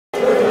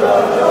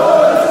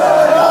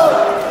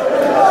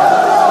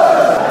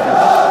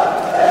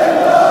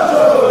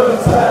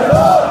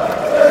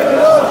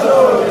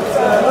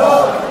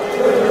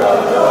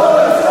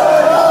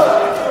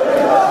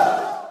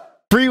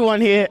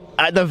Here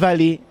at the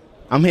Valley.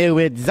 I'm here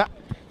with Zach.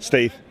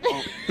 Steve.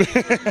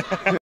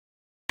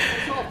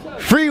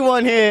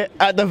 3-1 here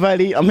at the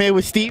Valley. I'm here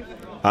with Steve.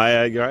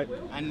 Hi, you right?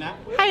 And Nat.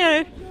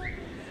 Hiyo.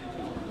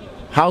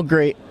 How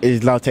great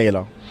is Lyle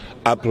Taylor?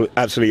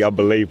 Absolutely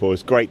unbelievable.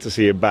 It's great to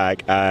see him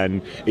back,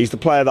 and he's the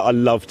player that I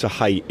love to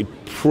hate. He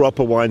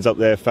proper winds up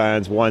their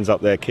fans, winds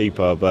up their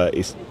keeper, but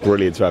it's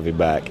brilliant to have him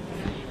back.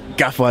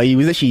 Gaffer, he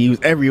was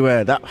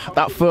everywhere.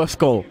 That first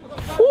goal.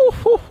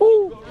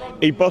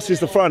 He bosses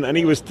the front, and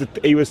he was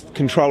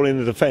controlling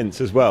the defence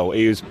as well.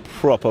 He was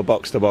proper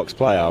box-to-box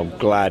player. I'm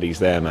glad he's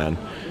there, man.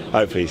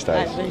 Hopefully he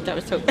stays.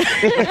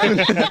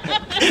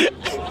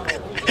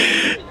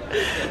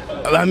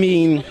 I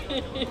mean,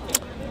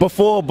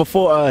 before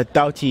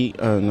Doughty,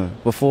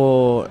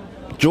 before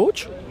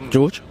George,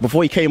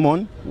 before he came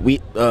on,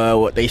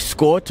 they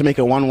scored to make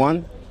it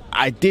 1-1.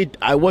 I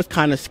was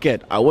kind of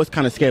scared.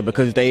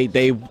 Because they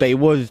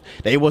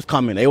was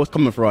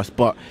coming for us.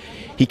 But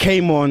he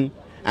came on.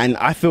 And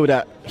I feel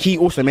that he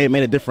also made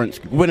a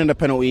difference, winning the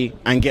penalty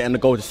and getting the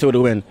goal to seal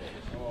the win.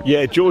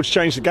 Yeah, George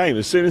changed the game.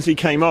 As soon as he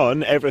came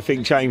on,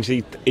 everything changed.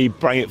 He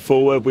brought it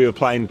forward. We were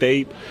playing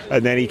deep,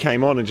 and then he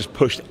came on and just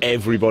pushed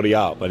everybody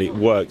up, and it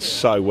worked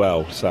so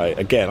well. So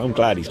again, I'm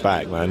glad he's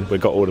back, man.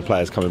 We've got all the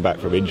players coming back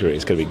from injury.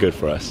 It's going to be good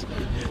for us.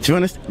 To be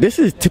honest, this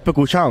is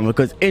typical Charlton,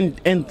 because in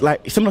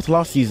like similar to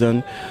last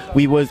season,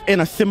 we was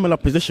in a similar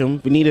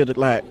position. We needed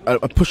like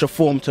a push of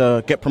form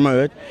to get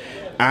promoted.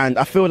 And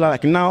I feel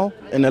like now,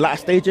 in the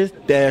last stages,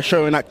 they're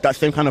showing that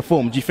same kind of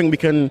form. Do you think we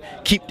can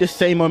keep this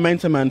same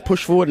momentum and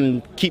push forward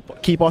and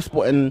keep our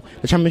spot in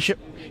the Championship?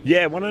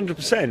 Yeah,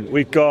 100%.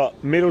 We've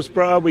got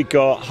Middlesbrough, we've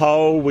got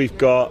Hull, we've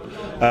got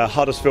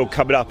Huddersfield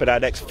coming up in our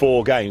next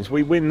 4 games.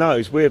 We win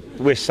those,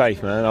 we're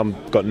safe, man.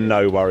 I've got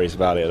no worries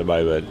about it at the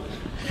moment.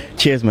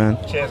 Cheers, man.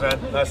 Cheers, man.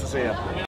 Nice to see you.